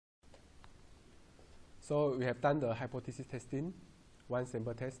So we have done the hypothesis testing, one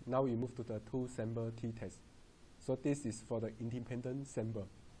sample test. Now we move to the two sample t-test. So this is for the independent sample.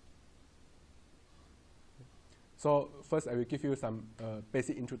 So first I will give you some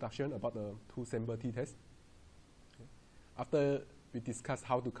basic introduction about the two sample t-test. Okay. After we discuss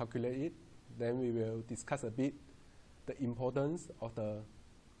how to calculate it, then we will discuss a bit the importance of the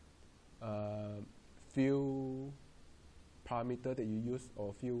few parameter that you use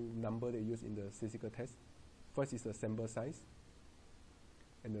or few number that you use in the statistical test. First is the sample size,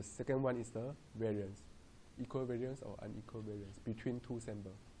 and the second one is the variance, equal variance or unequal variance between two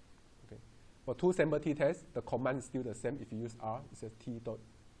samples. Okay. For two sample t-test, the command is still the same. If you use R, it says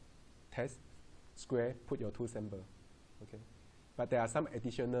t.test square, put your two sample. Okay. But there are some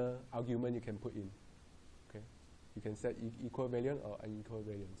additional argument you can put in. Okay. You can set equal variance or unequal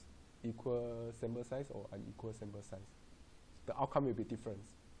variance, equal sample size or unequal sample size. The outcome will be different.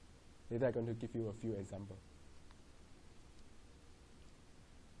 Later I'm going to give you a few examples.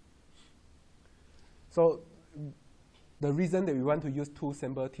 So the reason that we want to use two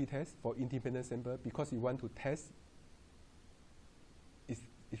sample t-test for independent sample, because we want to test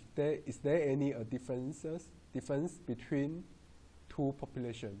is there any difference between two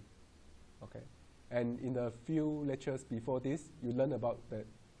populations. Okay. And in the few lectures before this, you learn about that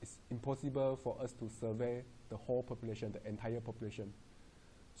it's impossible for us to survey the whole population, the entire population.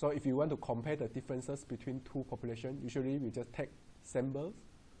 So if you want to compare the differences between two populations, usually we just take samples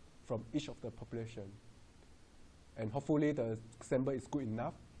from each of the population. And hopefully the sample is good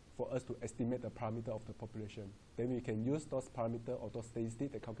enough for us to estimate the parameter of the population. Then we can use those parameters or those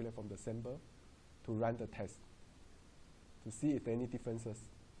statistics that calculate from the sample to run the test to see if there are any differences,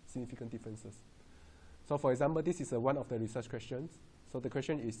 significant differences. So for example, this is one of the research questions. So the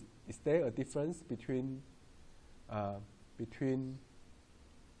question is there a difference between between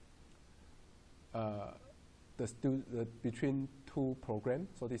two programs?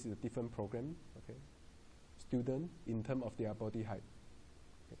 So this is a different program, okay? Student in terms of their body height.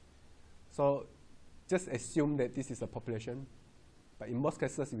 Okay. So just assume that this is a population, but in most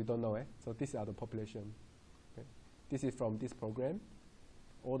cases we don't know. So these are the population. Okay. This is from this program.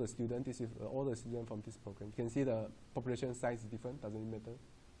 All the students, this is all the students from this program. You can see the population size is different, doesn't matter,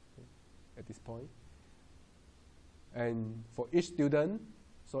 okay, at this point. And for each student,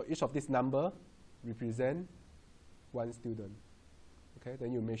 so each of this number represent one student. Okay,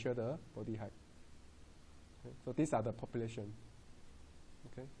 then you measure the body height. Okay, so these are the population.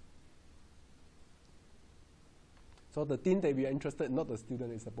 Okay. So the thing that we are interested in, not the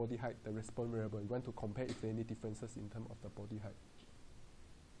student, is the body height, the response variable. We want to compare if there are any differences in terms of the body height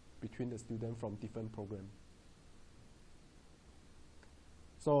between the students from different programs.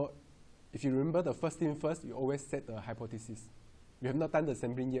 So if you remember the first thing first, you always set the hypothesis. You have not done the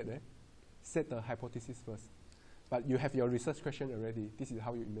sampling yet. Set the hypothesis first. But you have your research question already. This is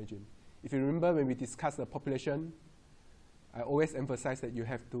how you imagine. If you remember when we discussed the population, I always emphasize that you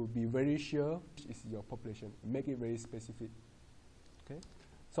have to be very sure which is your population. Make it very specific. Okay?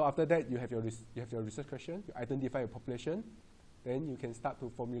 So after that, you have your research question. You identify your population. Then you can start to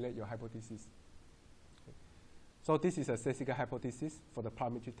formulate your hypothesis. Okay. So this is a statistical hypothesis for the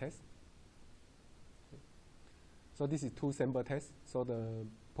biometry test. Okay. So this is two sample tests. So the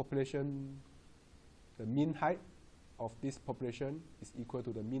population, the mean height of this population is equal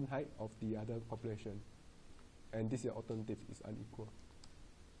to the mean height of the other population. And this is alternative, is unequal.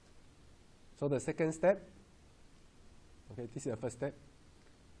 So the second step, okay, this is the first step.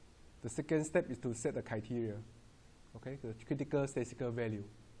 The second step is to set the criteria. Okay, the critical statistical value.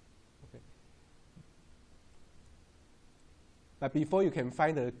 Okay. But before you can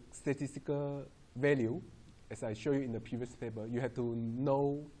find the statistical value, as I showed you in the previous paper, you have to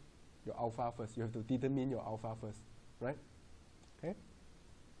know your alpha first. You have to determine your alpha first, right? Okay.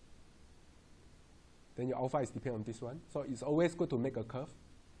 Then your alpha is dependent on this one. So it's always good to make a curve.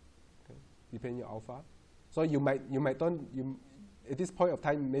 Okay, depending on your alpha. So you might at this point of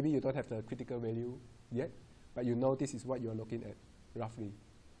time, maybe you don't have the critical value yet. But you know this is what you're looking at, roughly.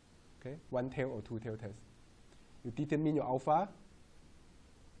 Okay, one tail or two tail test. You determine your alpha,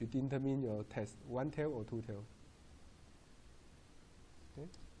 you determine your test, one tail or two tail. Okay.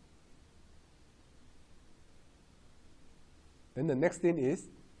 Then the next thing is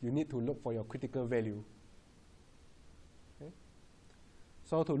you need to look for your critical value. Okay.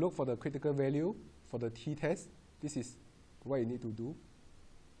 So to look for the critical value for the t-test, this is what you need to do.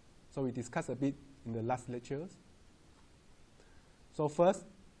 So we discussed a bit in the last lectures. So first,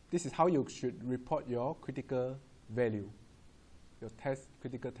 this is how you should report your critical value, your test,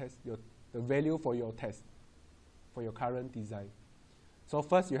 critical test, the value for your test, for your current design. So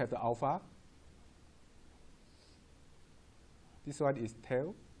first you have the alpha. This one is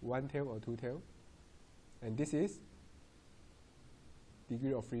tail, one tail or two tail. And this is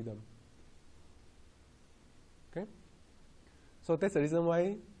degree of freedom. Okay? So that's the reason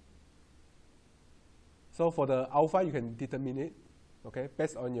why. So for the alpha, you can determine it, okay,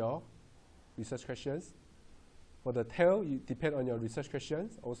 based on your research questions. For the tail, you depend on your research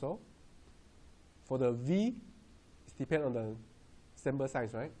questions also. For the V, it depends on the sample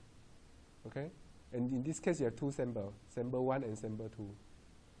size, right? Okay? And in this case, you have two samples, sample 1 and sample 2.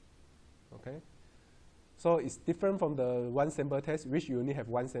 Okay? So it's different from the one sample test, which you only have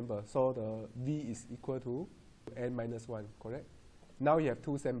one sample. So the V is equal to n minus 1, correct? Now you have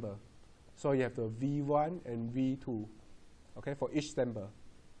two samples. So you have the V1 and V2, okay, for each sample,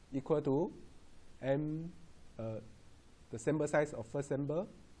 equal to m, the sample size of first sample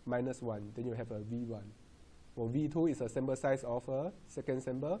minus 1. Then you have a V1. For V2 is a sample size of a second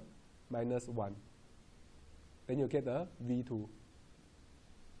sample minus 1. Then you get the V2.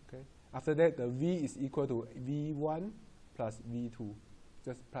 Okay. After that, the V is equal to V1 plus V2.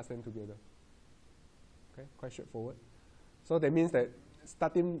 Just plus them together. Okay, quite straightforward. So that means that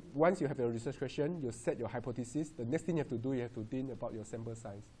starting, once you have your research question, you set your hypothesis. The next thing you have to do, you have to think about your sample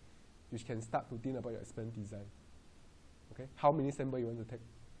size. You can start to think about your experiment design. Okay, how many samples you want to take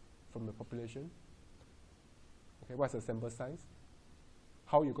from the population? Okay, what's the sample size?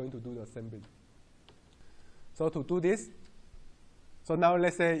 How are you going to do the sampling? So to do this, so now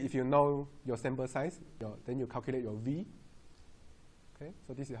let's say if you know your sample size, then you calculate your V. Okay,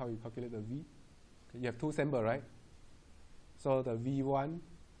 so this is how you calculate the V. Okay, you have two samples, right? So the V1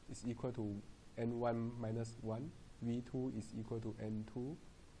 is equal to N1 minus 1. V2 is equal to N2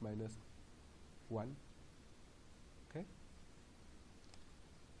 minus 1. Okay.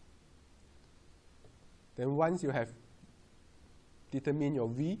 Then once you have determined your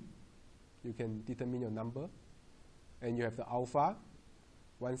V, you can determine your number. And you have the alpha,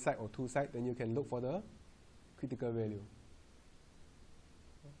 one side or two sides, then you can look for the critical value.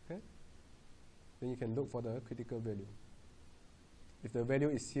 Okay. Then you can look for the critical value. If the value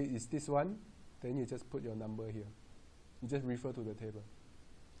is here, is this one, then you just put your number here. You just refer to the table.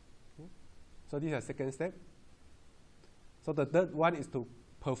 Okay. So this is the second step. So the third one is to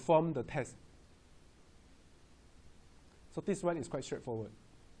perform the test. So this one is quite straightforward.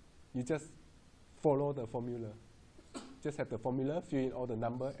 You just follow the formula. Just have the formula, fill in all the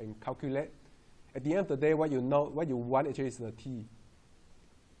number, and calculate. At the end of the day, what you know, what you want actually is the T.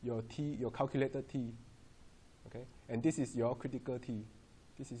 Your calculated T. Okay, and this is your critical T.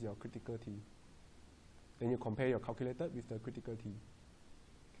 This is your critical T. Then you compare your calculated with the critical T.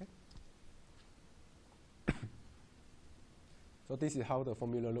 Okay. So this is how the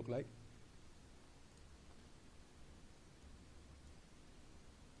formula look like.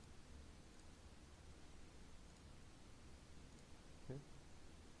 Okay.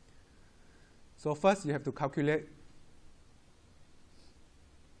 So first you have to calculate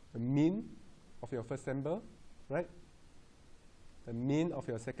the mean of your first sample, right? The mean of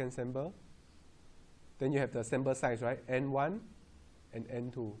your second sample. Then you have the sample size, right? N1 and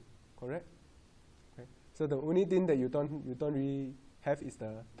N2, correct? Okay. So the only thing that you don't really have is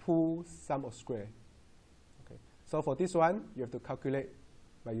the pool sum of square. Okay. So for this one, you have to calculate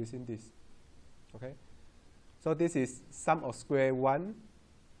by using this. Okay. So this is sum of square 1,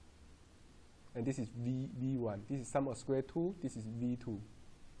 and this is V1. This is sum of square 2. This is V2.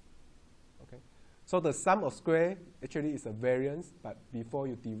 Okay. So the sum of square actually is a variance, but before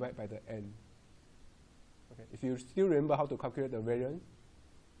you divide by the n. Okay. If you still remember how to calculate the variance,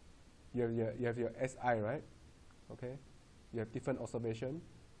 you have your SI, right? Okay. You have different observation.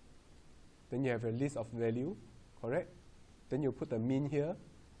 Then you have a list of value, correct? Then you put the mean here,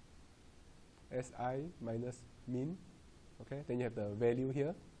 SI minus mean. Okay. Then you have the value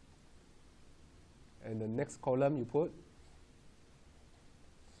here. And the next column you put,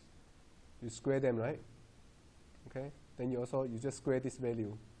 you square them, right? Okay. Then you just square this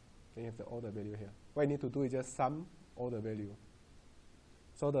value. Then you have all the value here. What you need to do is just sum all the value.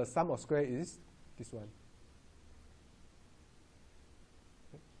 So the sum of square is this one.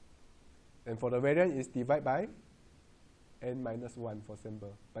 Okay. And for the variance is divide by n minus 1 for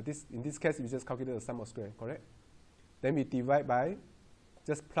sample. But in this case, we just calculate the sum of square, correct? Then we divide by,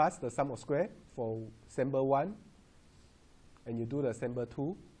 just plus the sum of square for sample 1, and you do the sample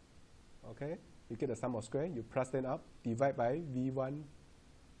 2. Okay, you get the sum of square, you plus them up, divide by V1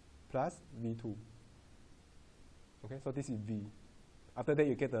 plus V2. Okay, so this is V. After that,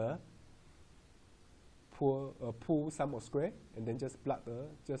 you get the pool sum of square, and then just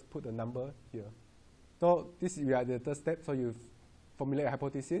put the number here. So we are at the third step. So you formulate a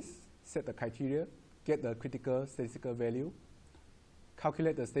hypothesis, set the criteria, get the critical statistical value.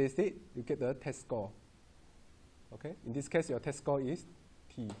 calculate the steady state, you get the test score. Okay, in this case, your test score is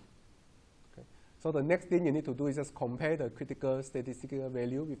T. Okay, so the next thing you need to do is just compare the critical statistical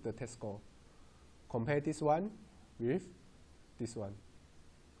value with the test score. Compare this one with this one.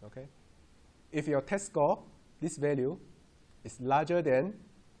 Okay, if your test score, this value, is larger than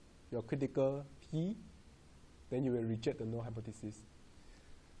your critical T, then you will reject the null hypothesis.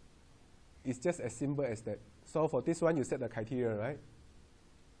 It's just as simple as that. So for this one, you set the criteria, right?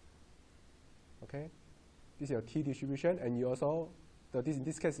 Okay, this is your T distribution, and you also, in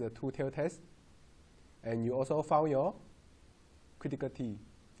this case, is a two-tail test, and you also found your critical T.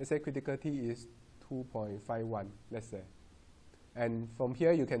 Let's say critical T is 2.51, let's say. And from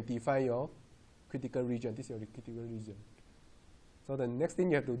here, you can define your critical region. This is your critical region. So the next thing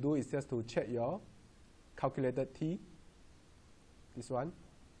you have to do is just to check your calculated T, this one.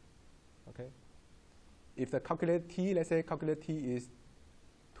 Okay. If the calculated T, let's say calculated T is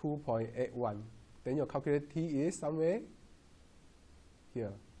 2.81, then your calculated T is somewhere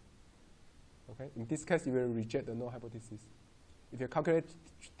here. Okay. In this case, you will reject the null hypothesis. If your calculated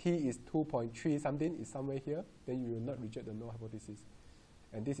T is 2.3 something, is somewhere here, then you will not reject the null hypothesis.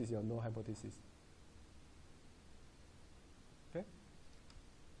 And this is your null hypothesis. Okay.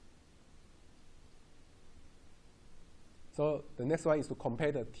 So the next one is to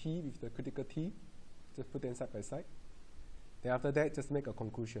compare the T with the critical T. Just put them side by side. Then after that, just make a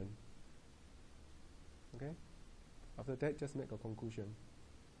conclusion. Okay? After that, just make a conclusion.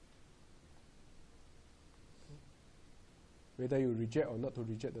 Okay. Whether you reject or not to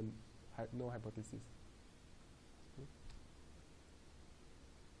reject the null hypothesis. Okay.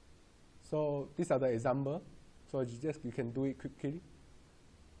 So these are the examples. So you can do it quickly.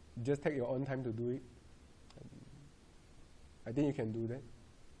 Just take your own time to do it. I think you can do that.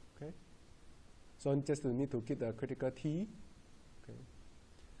 Okay. So just need to get the critical T. Okay.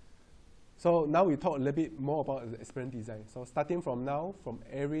 So now we talk a little bit more about the experiment design. So starting from now, from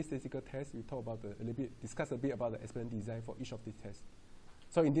every statistical test, we talk about discuss a bit about the experiment design for each of these tests.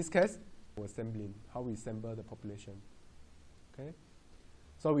 So in this case, we're sampling, how we sample the population. Okay.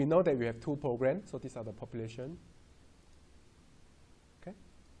 So we know that we have two programs. So these are the population. Okay.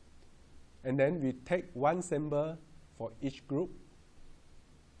 And then we take one sample for each group.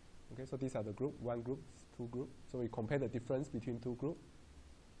 Okay, so these are the group, one group, two groups. So we compare the difference between two groups.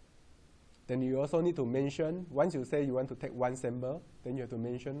 Then you also need to mention, once you say you want to take one sample, then you have to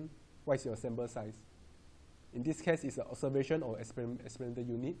mention what is your sample size. In this case, it's an observation or experimental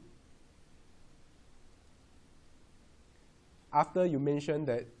unit. After you mention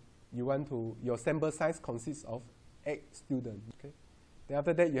that you want to, your sample size consists of 8 students. Okay? Then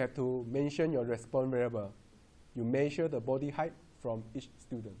after that, you have to mention your response variable. You measure the body height from each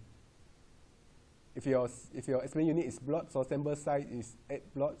student. If your experiment unit is blood, so sample size is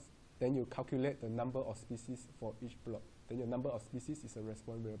 8 bloods, then you calculate the number of species for each blood. Then your number of species is a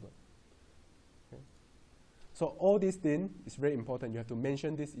response variable. Okay. So all these things is very important. You have to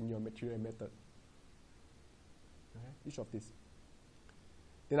mention this in your material method. Okay. Each of these.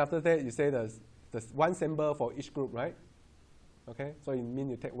 Then after that, you say there's one sample for each group, right? Okay. So it means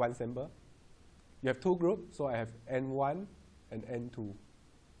you take one sample. You have two groups, so I have N1 and N2.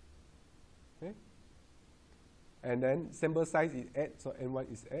 Okay? And then sample size is 8, so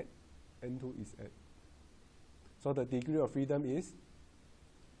N1 is 8, N2 is 8. So the degree of freedom is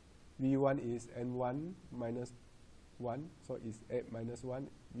V1 is N1 minus 1, so it's 8 minus 1,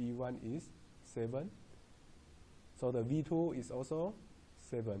 V1 is 7. So the V2 is also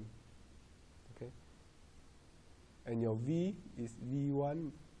 7. Okay? And your V is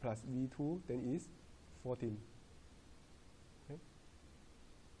V1 plus V2, then is 14. Okay?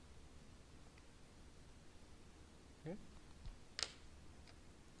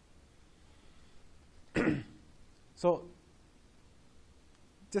 Okay? So,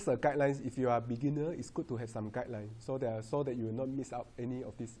 just a guidelines, if you are a beginner, it's good to have some guidelines so that you will not miss out any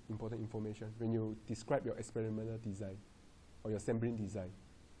of this important information when you describe your experimental design or your sampling design.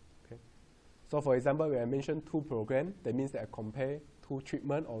 Okay? So for example, when I mentioned two programs, that means that I compare two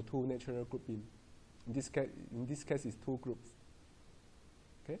treatment or two natural grouping. In this case, it's two groups.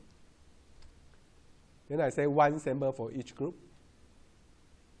 Okay. Then I say one sample for each group.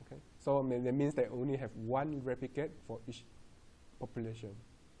 Okay. So that means they only have one replicate for each population.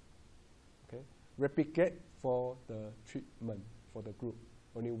 Okay. Replicate for the treatment for the group,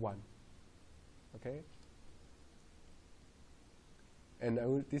 only one. Okay. And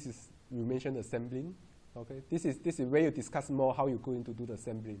we mentioned the sampling. Okay, this is where you discuss more how you're going to do the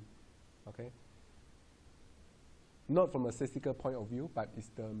sampling. Okay, not from a statistical point of view, but it's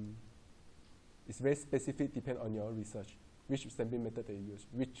very specific, depend on your research. which sampling method that you use,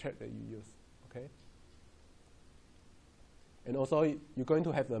 which thread that you use, okay? And also, you're going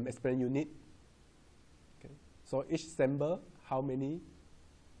to have the experiment unit, okay? So each sample, how many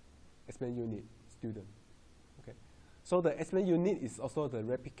experiment unit student, okay? So the experiment unit is also the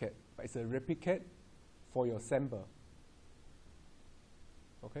replicate, but it's a replicate for your sample,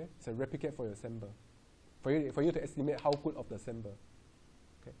 okay? It's a replicate for your sample, for you to estimate how good of the sample,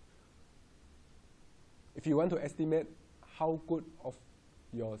 okay? If you want to estimate how good of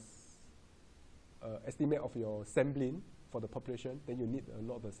your estimate of your sampling for the population, then you need a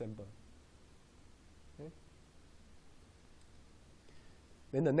lot of the sample. Okay?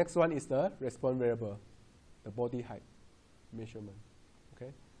 Then the next one is the response variable, the body height measurement.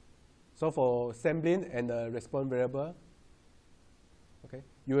 Okay? So for sampling and the response variable, okay,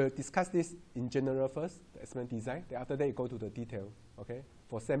 you will discuss this in general first, the experiment design. Then after that, you go to the detail. Okay?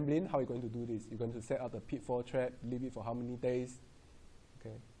 For sampling, how are you going to do this? You're going to set up the pitfall thread, leave it for how many days.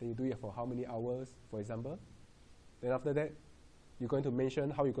 Okay? Then you do it for how many hours, for example. Then after that, you're going to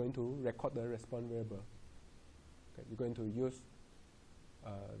mention how you're going to record the response variable. Okay? You're going to use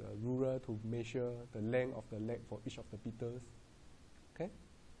the ruler to measure the length of the leg for each of the beaters. Okay?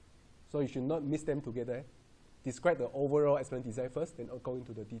 So you should not mix them together. Describe the overall experiment design first, then go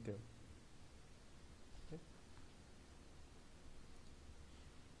into the detail. Okay?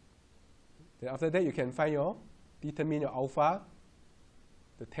 Then after that, you can determine your alpha,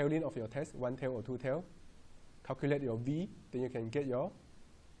 the tailing of your test, one tail or two tail. Calculate your V, then you can get your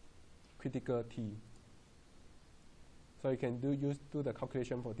critical T. So you can do the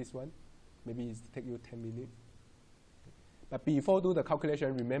calculation for this one. Maybe it take you 10 minutes. But before do the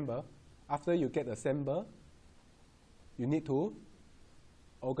calculation, remember, after you get the sample, you need to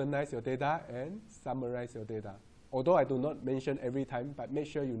organize your data and summarize your data. Although I do not mention every time, but make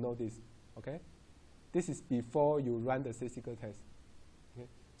sure you know this, okay? This is before you run the statistical test. Okay?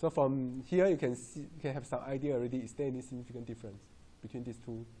 So from here, you can see, you can have some idea already. Is there any significant difference between these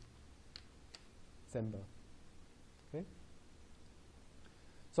two samples? Okay?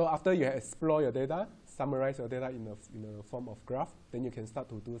 So after you explore your data, summarize your data in a form of graph, then you can start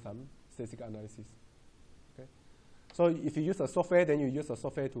to do some statistical analysis. Okay? So if you use a software, then you use a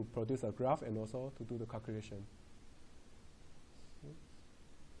software to produce a graph and also to do the calculation. Okay?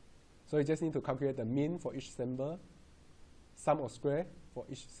 So you just need to calculate the mean for each sample, sum or square for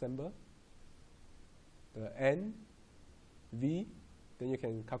each sample, the N, V, then you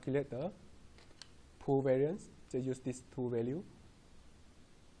can calculate the pool variance. Just use these two values.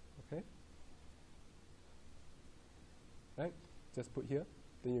 Okay? Right? Just put here,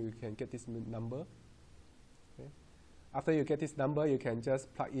 then you can get this number. Okay? After you get this number, you can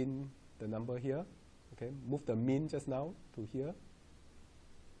just plug in the number here. Okay? Move the mean just now to here.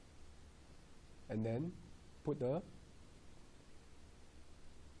 And then put the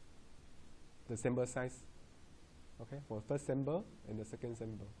sample size, okay, for the first sample and the second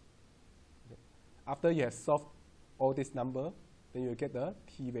sample. Okay. After you have solved all this number, then you get the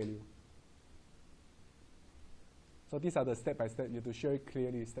T value. So these are the step by step. You have to show it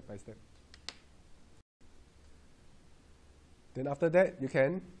clearly step by step. Then after that, you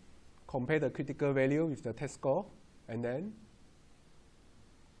can compare the critical value with the test score and then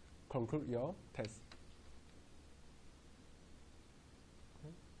conclude your test.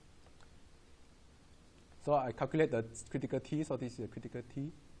 So I calculate the critical T, so this is a critical T.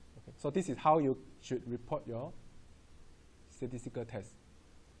 Okay. So this is how you should report your statistical test.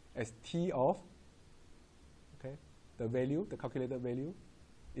 As T of, okay, the value, the calculated value,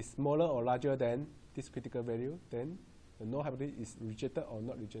 is smaller or larger than this critical value, then the null hypothesis is rejected or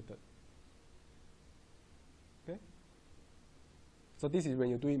not rejected. Okay? So this is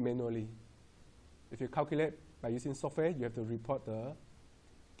when you do it manually. If you calculate by using software, you have to report the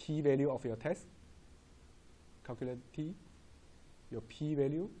T value of your test, calculate T, your P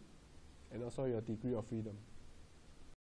value, and also your degree of freedom.